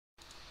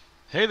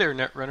Hey there,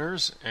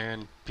 Netrunners,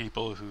 and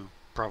people who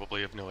probably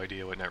have no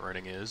idea what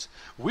netrunning is.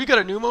 We got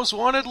a new most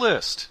wanted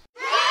list!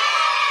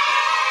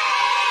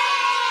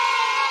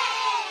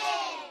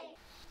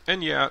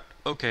 And yeah,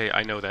 okay,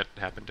 I know that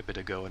happened a bit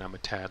ago, and I'm a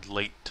tad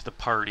late to the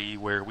party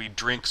where we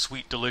drink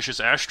sweet, delicious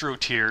Astro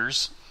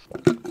tears.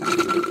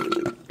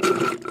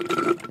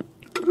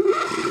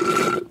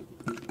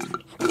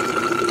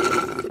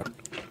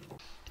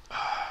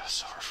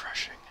 So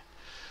refreshing.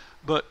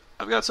 But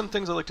I've got some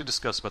things I'd like to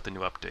discuss about the new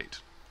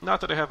update. Not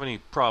that I have any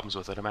problems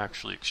with it, I'm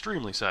actually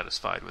extremely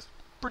satisfied with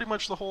pretty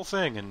much the whole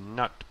thing, and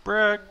not to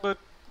brag, but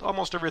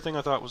almost everything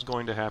I thought was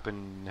going to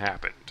happen,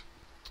 happened.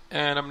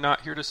 And I'm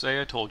not here to say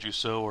I told you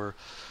so, or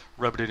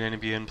rub it in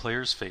NBN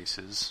players'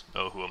 faces.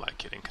 Oh, who am I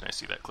kidding? Can I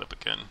see that clip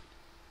again?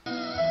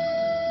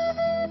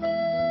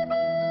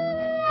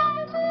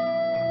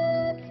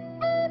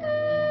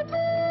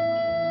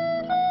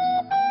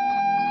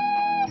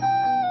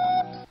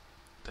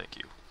 Thank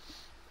you.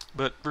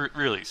 But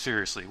really,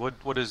 seriously,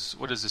 what is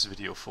this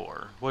video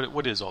for?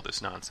 What is all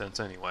this nonsense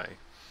anyway?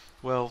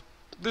 Well,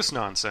 this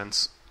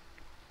nonsense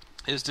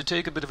is to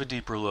take a bit of a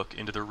deeper look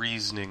into the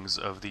reasonings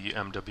of the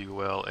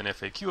MWL and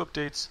FAQ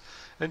updates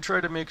and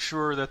try to make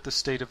sure that the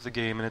state of the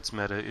game and its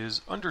meta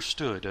is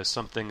understood as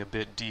something a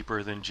bit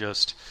deeper than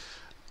just,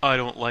 I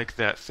don't like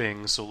that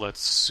thing, so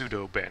let's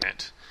pseudo-ban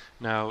it.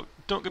 Now,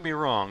 don't get me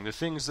wrong, the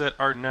things that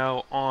are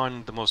now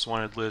on the most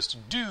wanted list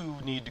do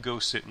need to go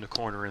sit in a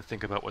corner and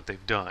think about what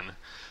they've done.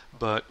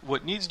 But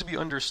what needs to be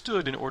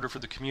understood in order for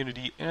the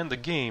community and the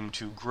game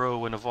to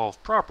grow and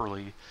evolve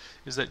properly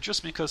is that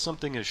just because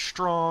something is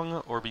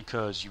strong, or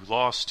because you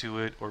lost to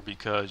it, or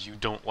because you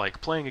don't like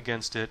playing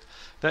against it,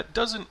 that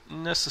doesn't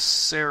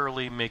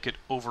necessarily make it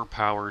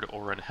overpowered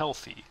or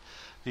unhealthy.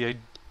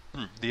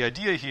 The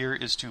idea here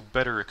is to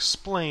better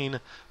explain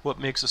what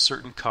makes a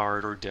certain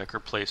card or deck or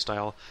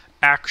playstyle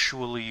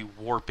actually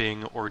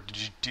warping or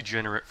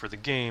degenerate for the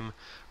game,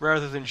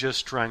 rather than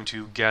just trying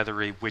to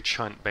gather a witch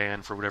hunt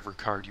ban for whatever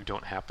card you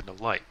don't happen to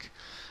like.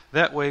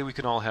 That way we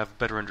can all have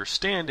better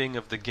understanding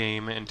of the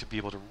game and to be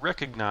able to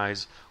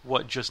recognize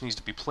what just needs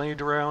to be played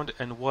around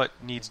and what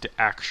needs to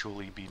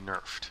actually be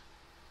nerfed.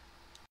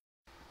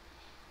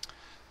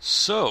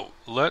 So,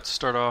 let's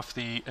start off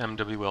the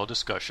MWL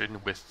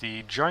discussion with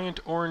the giant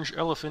orange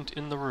elephant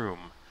in the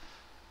room,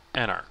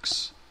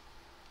 Anarchs.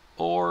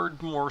 Or,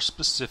 more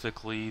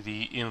specifically,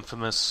 the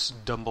infamous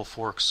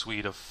Dumblefork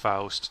suite of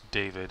Faust,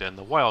 David, and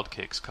the Wild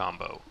Cakes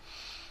combo.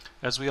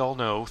 As we all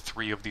know,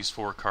 3 of these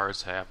 4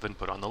 cards have been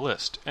put on the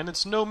list, and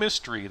it's no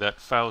mystery that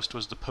Faust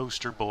was the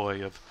poster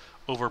boy of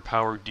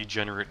overpowered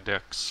degenerate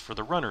decks for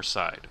the runner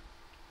side.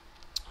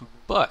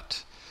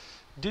 But,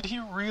 did he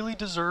really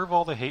deserve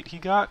all the hate he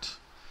got?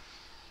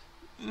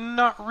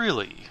 Not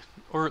really,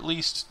 or at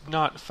least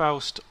not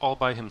Faust all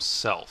by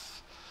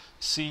himself.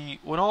 See,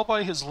 when all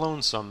by his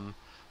lonesome,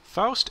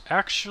 Faust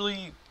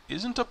actually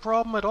isn't a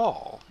problem at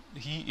all.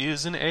 He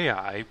is an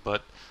AI,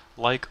 but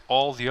like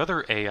all the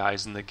other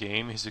AIs in the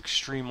game, his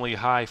extremely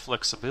high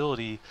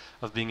flexibility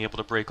of being able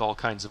to break all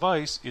kinds of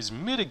ice is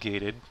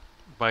mitigated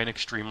by an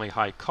extremely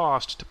high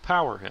cost to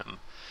power him.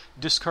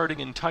 Discarding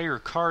entire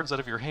cards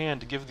out of your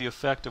hand to give the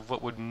effect of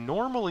what would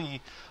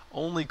normally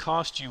only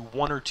cost you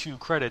 1 or 2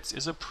 credits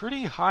is a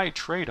pretty high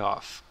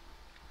trade-off.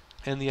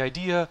 And the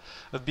idea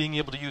of being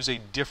able to use a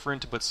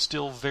different but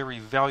still very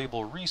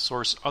valuable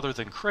resource other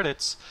than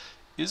credits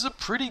is a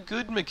pretty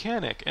good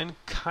mechanic and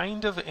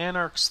kind of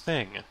Anarch's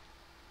thing.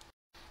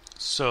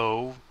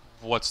 So,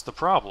 what's the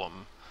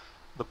problem?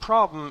 The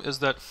problem is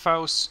that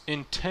Faust's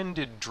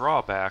intended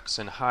drawbacks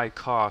and high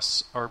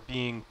costs are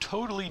being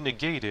totally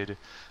negated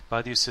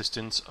by the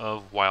assistance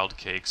of Wild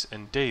Cakes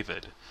and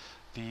David.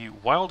 The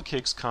Wild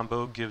Cakes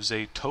combo gives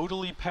a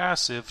totally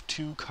passive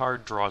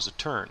 2-card draws a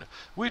turn,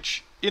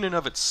 which in and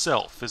of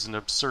itself is an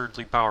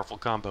absurdly powerful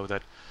combo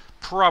that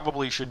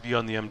probably should be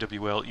on the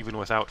MWL even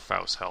without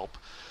Faust's help.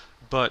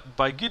 But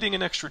by getting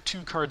an extra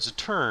 2 cards a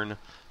turn,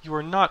 you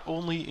are not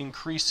only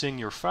increasing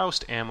your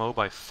Faust ammo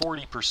by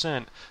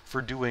 40% for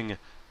doing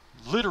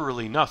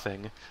literally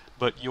nothing,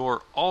 but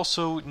you're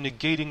also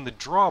negating the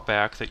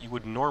drawback that you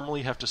would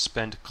normally have to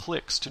spend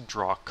clicks to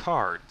draw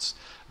cards.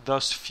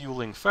 Thus,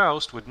 fueling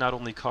Faust would not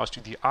only cost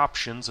you the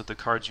options that the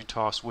cards you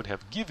toss would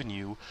have given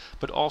you,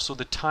 but also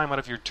the time out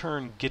of your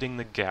turn getting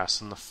the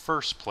gas in the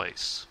first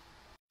place.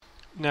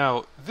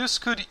 Now, this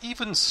could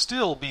even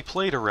still be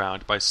played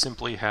around by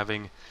simply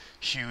having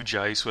huge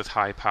ice with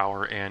high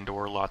power and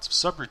or lots of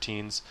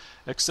subroutines,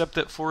 except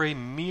that for a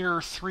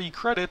mere 3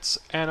 credits,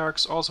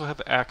 Anarchs also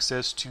have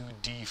access to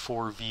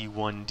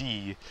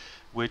D4V1D,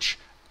 which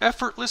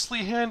effortlessly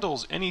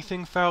handles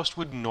anything Faust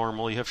would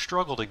normally have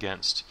struggled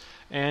against,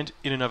 and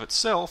in and of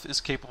itself is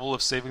capable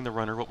of saving the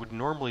runner what would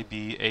normally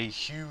be a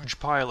huge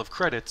pile of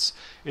credits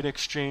in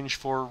exchange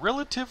for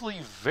relatively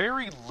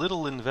very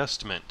little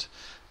investment.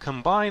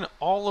 Combine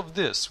all of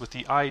this with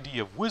the ID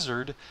of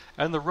Wizard,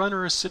 and the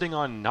runner is sitting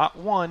on not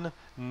 1,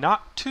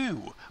 not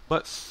 2,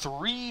 but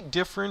 3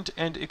 different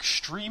and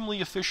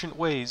extremely efficient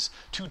ways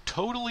to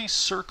totally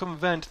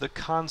circumvent the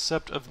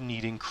concept of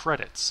needing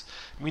credits,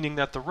 meaning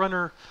that the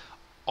runner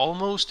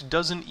almost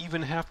doesn't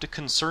even have to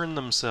concern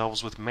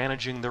themselves with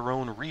managing their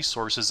own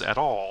resources at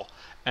all,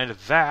 and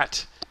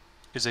that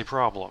is a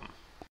problem.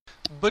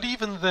 But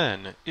even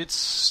then, it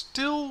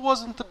still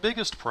wasn't the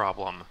biggest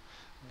problem.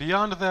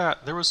 Beyond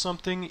that, there was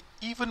something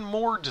even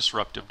more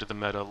disruptive to the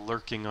meta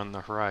lurking on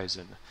the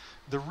horizon.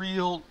 The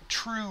real,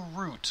 true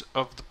root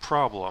of the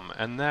problem,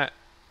 and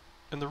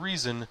the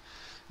reason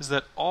is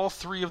that all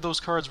 3 of those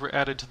cards were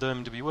added to the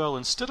MWL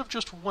instead of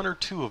just 1 or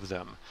 2 of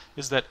them,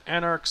 is that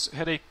Anarchs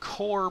had a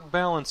core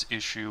balance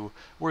issue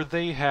where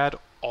they had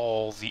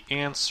all the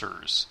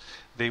answers.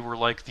 They were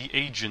like the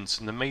agents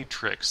in the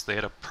Matrix. They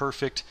had a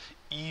perfect,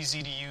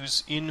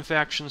 easy-to-use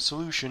in-faction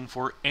solution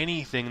for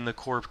anything the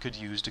Corp could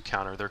use to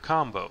counter their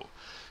combo.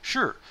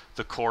 Sure,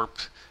 the Corp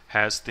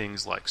has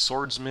things like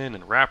Swordsman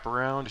and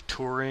Wraparound,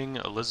 Touring,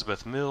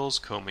 Elizabeth Mills,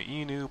 Koma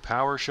Inu,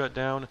 Power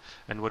Shutdown,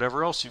 and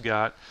whatever else you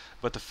got,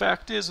 but the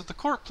fact is that the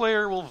Corp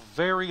player will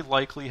very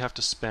likely have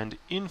to spend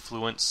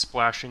influence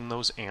splashing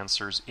those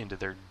answers into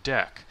their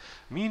deck.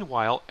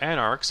 Meanwhile,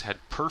 Anarchs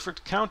had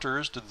perfect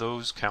counters to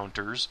those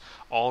counters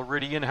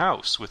already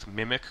in-house, with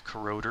Mimic,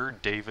 Corroder,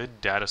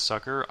 David, Data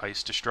Sucker,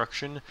 Ice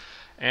Destruction,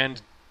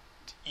 and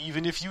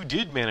even if you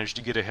did manage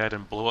to get ahead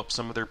and blow up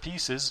some of their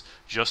pieces,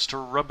 just to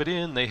rub it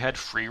in, they had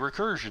free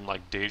recursion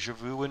like Deja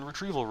Vu and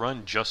Retrieval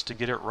Run just to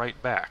get it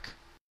right back.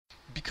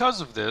 Because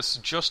of this,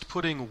 just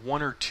putting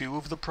 1 or 2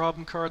 of the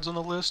problem cards on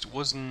the list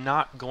was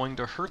not going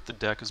to hurt the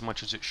deck as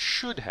much as it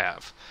should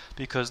have,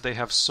 because they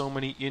have so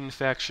many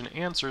in-faction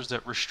answers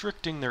that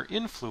restricting their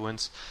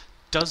influence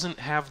doesn't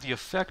have the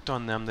effect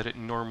on them that it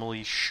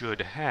normally should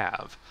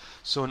have.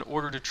 So in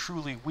order to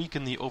truly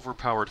weaken the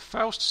overpowered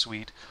Faust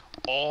suite,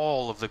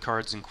 all of the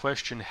cards in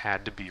question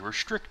had to be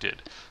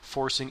restricted,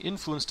 forcing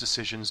influence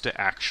decisions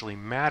to actually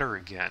matter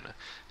again.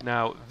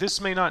 Now, this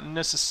may not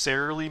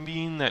necessarily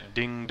mean that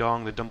Ding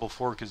Dong the Dumble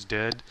Fork is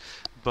dead,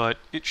 but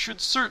it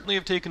should certainly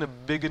have taken a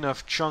big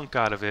enough chunk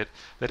out of it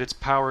that its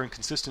power and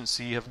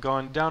consistency have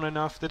gone down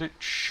enough that it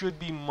should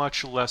be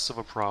much less of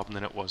a problem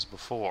than it was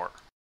before.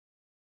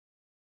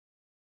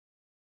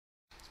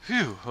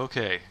 Phew,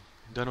 okay,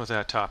 done with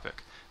that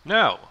topic.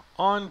 Now,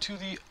 on to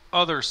the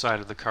other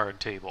side of the card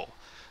table.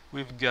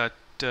 We've got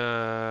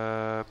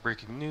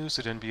breaking news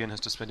that NBN has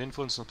to spend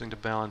influence something to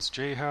balance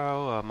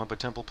JHOW. Mamba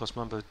Temple plus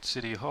Mamba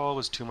City Hall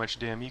was too much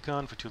damn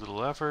econ for too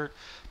little effort.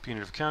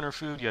 Punitive counter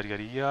food, yada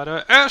yada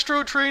yada.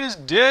 Astro Train is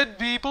dead,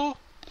 people!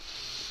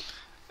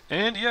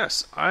 And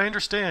yes, I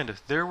understand,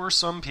 there were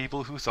some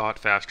people who thought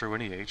Fastro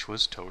NEH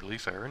was totally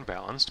fair and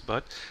balanced,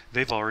 but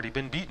they've already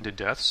been beaten to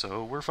death,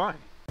 so we're fine.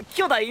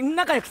 兄弟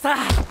仲良くさ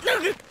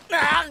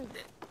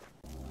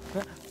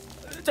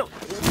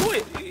お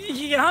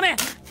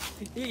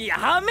い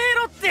やめ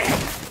ろって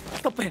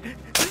ストッ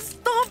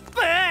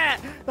プ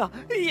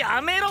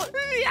やめろ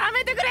や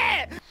めてく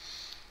れ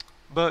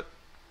But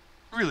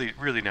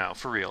really now,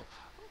 for real,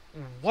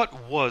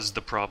 what was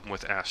the problem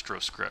with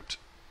Astroscript?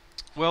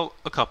 Well,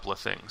 a couple of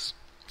things.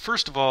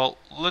 First of all,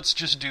 let's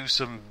just do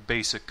some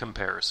basic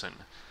comparison.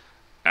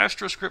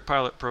 Astroscript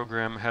Pilot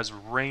Program has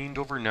reigned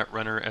over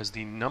Netrunner as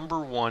the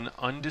 #1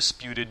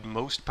 undisputed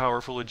most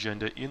powerful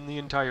agenda in the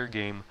entire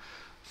game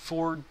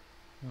for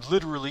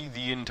literally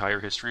the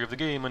entire history of the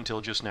game until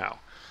just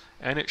now.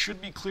 And it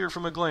should be clear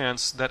from a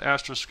glance that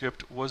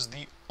Astroscript was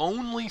the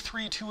only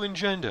 3-2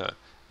 agenda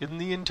in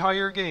the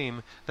entire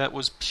game that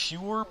was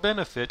pure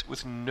benefit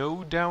with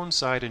no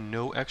downside and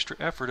no extra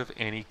effort of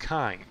any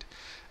kind.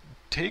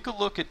 Take a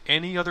look at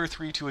any other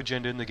 3-2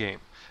 agenda in the game.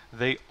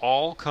 They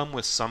all come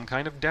with some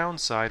kind of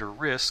downside or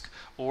risk,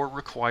 or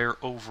require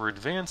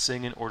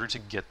over-advancing in order to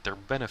get their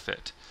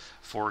benefit.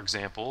 For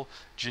example,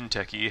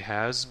 Jinteki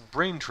has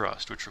Brain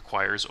Trust, which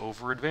requires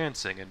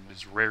over-advancing and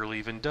is rarely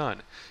even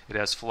done. It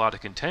has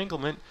Philotic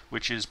Entanglement,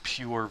 which is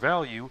pure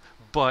value,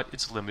 but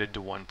it's limited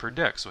to 1 per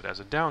deck, so it has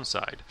a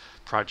downside.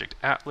 Project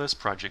Atlas,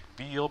 Project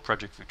Beale,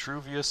 Project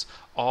Vitruvius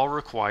all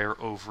require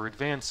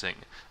over-advancing.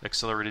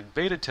 Accelerated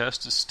Beta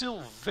Test is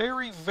still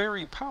very,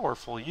 very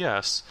powerful,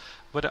 yes,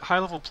 but at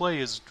high-level play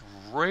is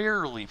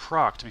rarely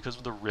procced because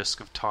of the risk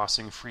of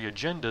tossing free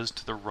agendas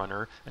to the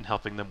runner and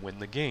helping them win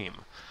the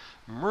game.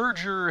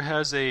 Merger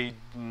has a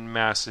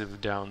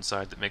massive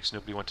downside that makes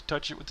nobody want to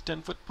touch it with a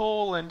 10-foot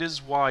pole and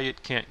is why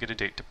it can't get a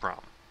date to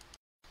prom.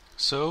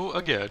 So,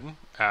 again,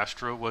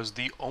 Astra was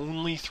the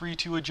only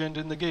 3-2 agenda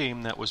in the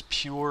game that was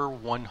pure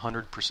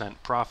 100%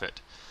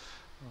 profit.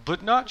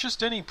 But not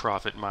just any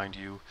profit, mind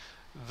you.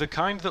 The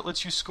kind that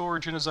lets you score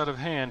agendas out of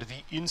hand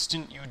the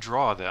instant you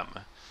draw them.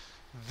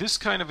 This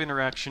kind of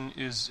interaction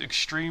is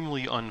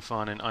extremely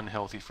unfun and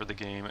unhealthy for the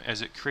game,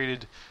 as it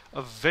created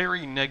a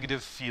very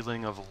negative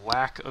feeling of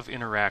lack of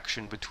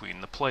interaction between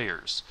the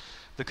players.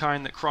 The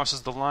kind that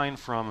crosses the line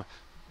from,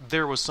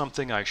 there was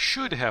something I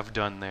should have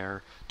done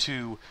there,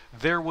 to,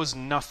 there was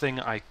nothing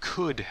I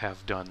could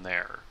have done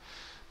there.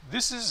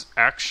 This is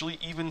actually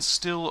even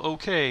still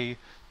okay,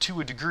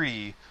 to a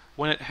degree,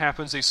 when it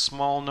happens a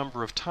small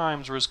number of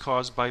times or is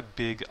caused by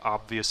big,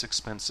 obvious,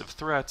 expensive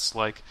threats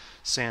like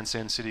San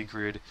City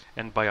Grid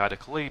and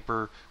Biotic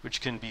Labor,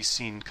 which can be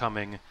seen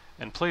coming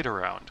and played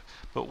around.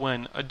 But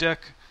when a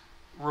deck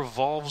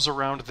revolves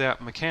around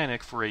that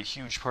mechanic for a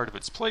huge part of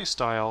its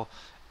playstyle,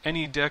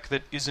 any deck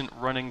that isn't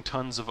running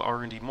tons of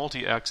R&D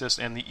multi-access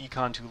and the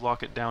econ to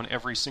lock it down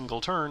every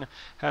single turn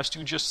has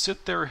to just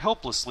sit there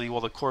helplessly while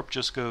the corp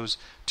just goes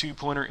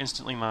 2-pointer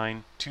instantly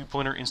mine,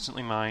 2-pointer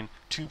instantly mine,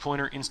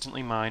 2-pointer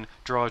instantly mine,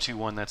 draw a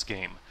 2-1, that's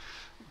game.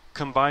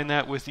 Combine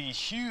that with the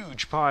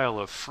huge pile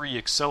of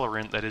free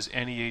accelerant that is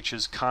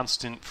NEH's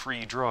constant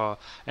free draw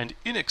and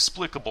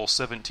inexplicable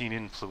 17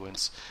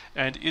 influence,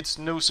 and it's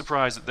no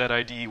surprise that that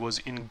ID was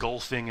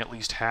engulfing at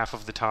least half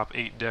of the top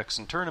 8 decks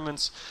in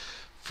tournaments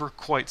for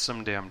quite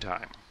some damn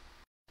time.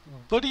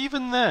 But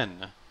even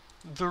then,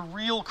 the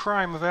real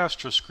crime of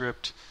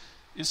Astroscript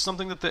is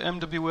something that the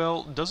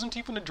MWL doesn't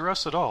even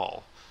address at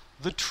all.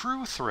 The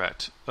true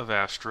threat of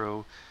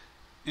Astro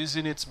is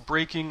in its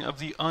breaking of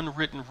the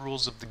unwritten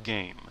rules of the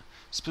game,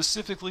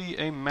 specifically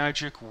a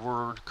magic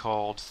word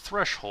called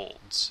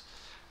thresholds.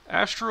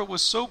 Astro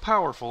was so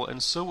powerful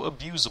and so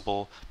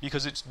abusable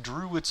because it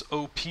drew its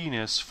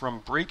OP-ness from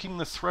breaking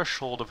the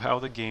threshold of how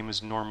the game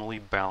is normally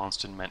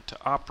balanced and meant to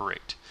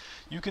operate.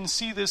 You can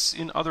see this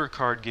in other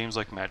card games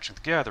like Magic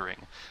the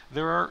Gathering.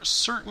 There are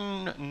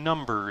certain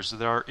numbers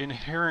that are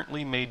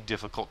inherently made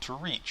difficult to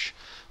reach.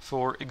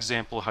 For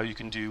example, how you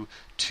can do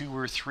 2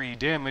 or 3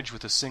 damage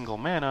with a single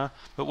mana,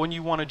 but when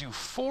you want to do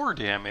 4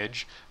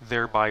 damage,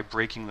 thereby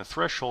breaking the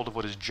threshold of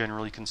what is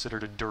generally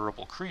considered a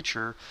durable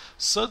creature,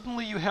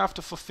 suddenly you have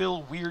to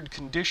fulfill weird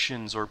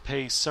conditions or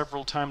pay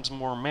several times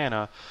more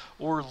mana,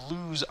 or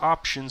lose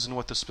options in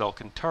what the spell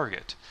can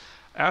target.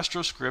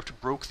 Astroscript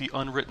broke the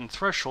unwritten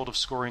threshold of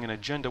scoring an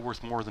agenda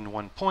worth more than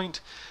 1 point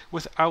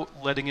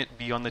without letting it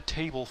be on the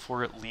table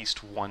for at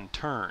least 1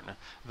 turn,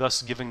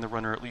 thus giving the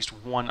runner at least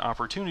 1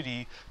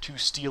 opportunity to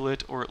steal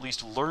it or at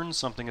least learn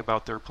something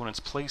about their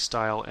opponent's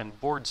playstyle and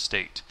board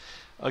state.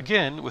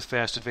 Again, with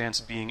Fast Advance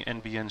being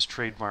NBN's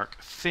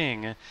trademark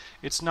thing,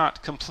 it's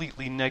not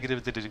completely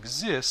negative that it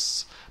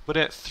exists, but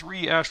at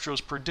 3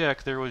 Astros per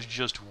deck there was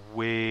just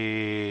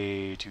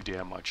way too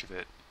damn much of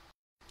it.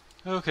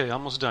 Okay,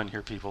 almost done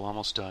here, people,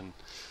 almost done.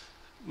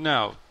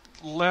 Now,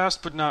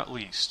 last but not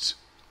least,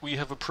 we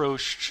have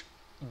approached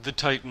the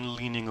Titan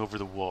leaning over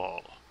the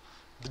wall.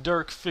 The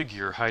dark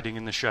figure hiding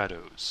in the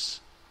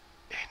shadows.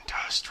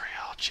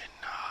 Industrial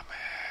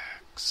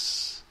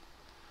Genomics.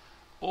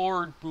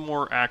 Or,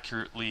 more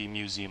accurately,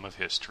 Museum of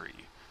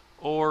History.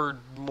 Or,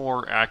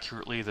 more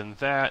accurately than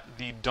that,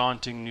 the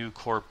daunting new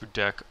corp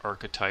deck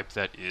archetype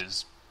that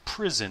is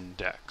prison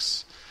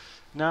decks.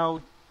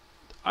 Now,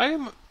 I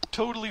am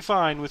totally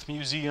fine with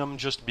Museum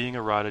just being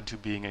eroded to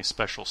being a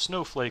special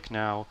snowflake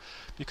now,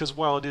 because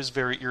while it is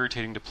very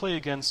irritating to play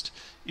against,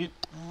 it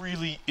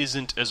really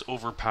isn't as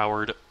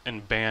overpowered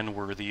and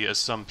ban-worthy as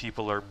some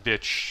people are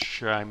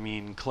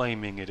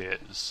claiming it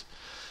is.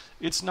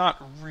 It's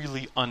not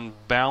really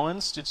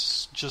unbalanced,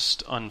 it's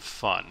just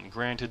unfun.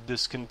 Granted,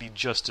 this can be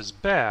just as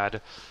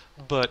bad,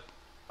 but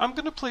I'm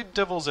going to play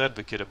devil's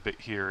advocate a bit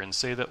here and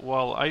say that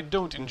while I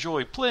don't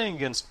enjoy playing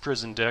against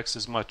prison decks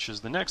as much as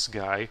the next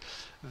guy,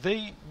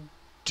 they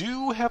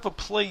do have a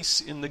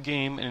place in the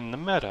game and in the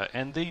meta,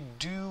 and they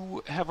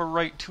do have a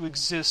right to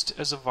exist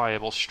as a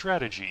viable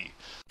strategy.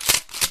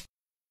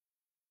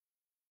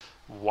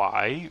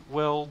 Why?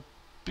 Well,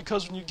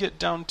 because when you get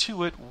down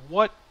to it,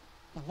 what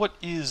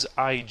is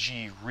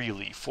IG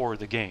really for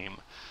the game?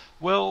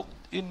 Well,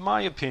 in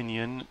my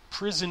opinion,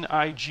 Prison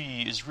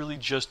IG is really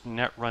just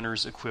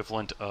Netrunner's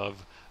equivalent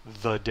of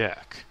the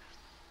deck.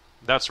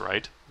 That's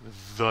right,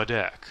 the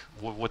deck.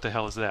 What the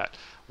hell is that?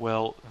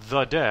 Well,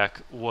 the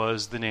deck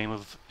was the name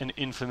of an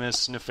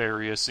infamous,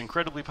 nefarious,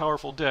 incredibly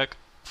powerful deck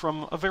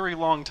from a very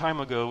long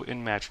time ago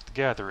in Magic the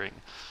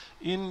Gathering.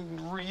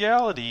 In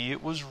reality,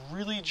 it was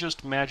really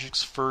just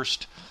Magic's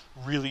first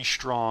really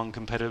strong,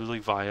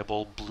 competitively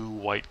viable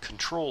blue-white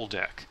control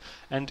deck,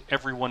 and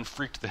everyone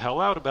freaked the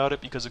hell out about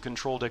it because a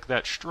control deck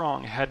that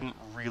strong hadn't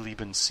really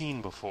been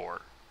seen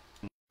before.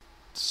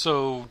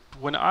 So,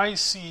 when I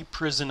see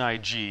Prison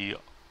IG,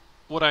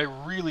 what I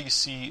really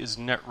see is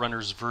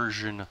Netrunner's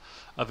version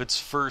of its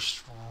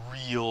first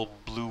real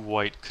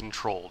blue-white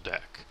control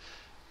deck.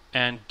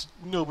 And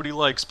nobody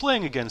likes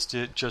playing against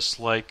it, just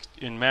like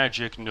in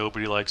Magic,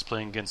 nobody likes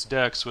playing against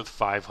decks with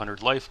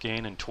 500 life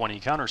gain and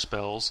 20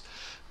 counterspells,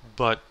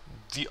 but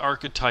the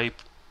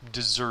archetype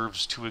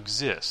deserves to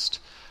exist.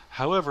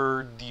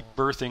 However, the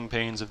birthing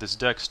pains of this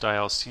deck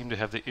style seem to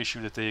have the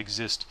issue that they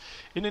exist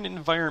in an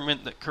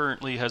environment that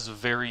currently has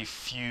very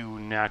few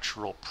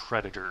natural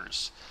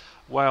predators.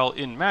 While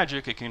in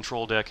Magic, a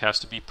control deck has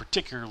to be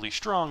particularly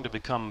strong to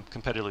become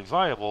competitively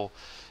viable,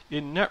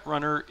 in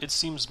Netrunner, it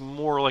seems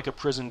more like a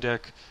prison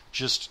deck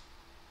just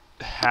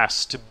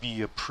has to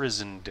be a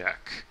prison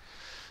deck.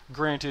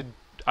 Granted,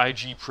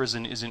 IG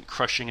Prison isn't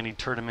crushing any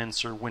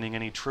tournaments or winning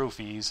any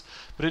trophies,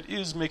 but it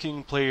is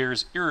making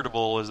players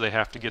irritable as they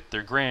have to get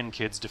their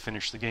grandkids to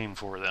finish the game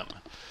for them.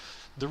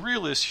 The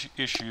real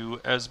issue,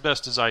 as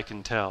best as I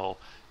can tell,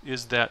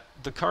 is that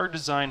the card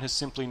design has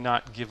simply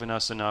not given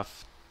us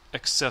enough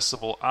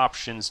accessible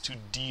options to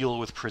deal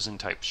with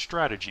prison-type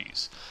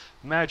strategies.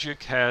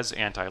 Magic has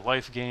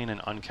anti-life gain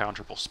and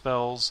uncounterable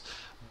spells,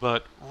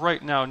 but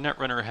right now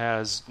Netrunner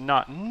has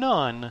not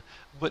none,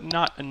 but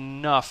not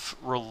enough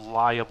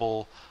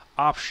reliable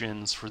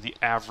options for the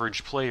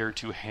average player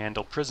to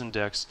handle prison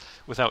decks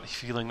without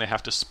feeling they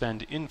have to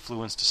spend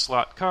influence to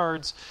slot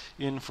cards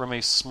in from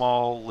a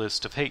small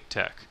list of hate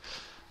tech.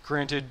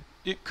 Granted,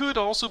 it could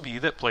also be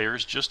that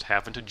players just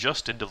haven't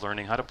adjusted to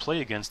learning how to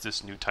play against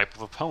this new type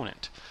of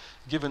opponent.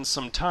 Given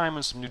some time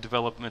and some new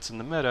developments in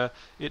the meta,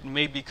 it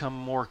may become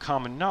more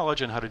common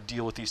knowledge on how to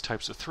deal with these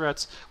types of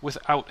threats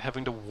without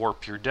having to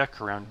warp your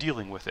deck around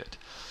dealing with it.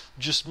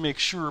 Just make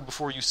sure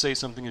before you say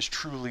something is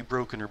truly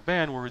broken or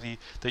ban-worthy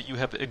that you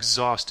have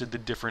exhausted the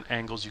different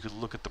angles you could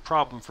look at the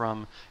problem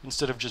from,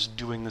 instead of just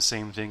doing the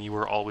same thing you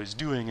were always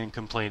doing and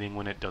complaining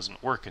when it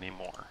doesn't work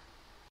anymore.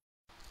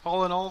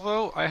 All in all,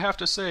 though, I have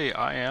to say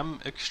I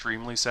am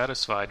extremely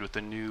satisfied with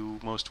the new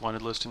Most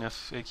Wanted List and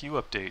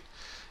FAQ update,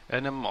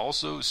 and I'm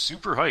also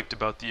super hyped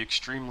about the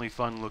extremely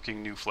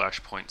fun-looking new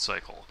Flashpoint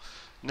cycle.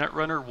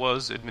 Netrunner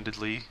was,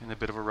 admittedly, in a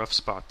bit of a rough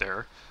spot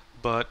there,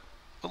 but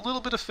a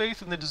little bit of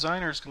faith in the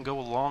designers can go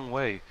a long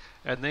way,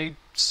 and they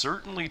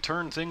certainly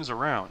turn things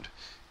around.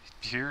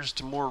 Here's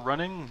to more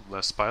running,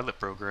 less pilot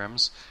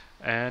programs,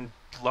 and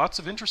lots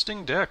of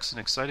interesting decks and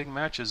exciting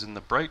matches in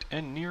the bright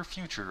and near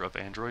future of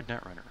Android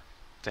Netrunner.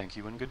 Thank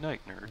you and good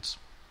night, nerds.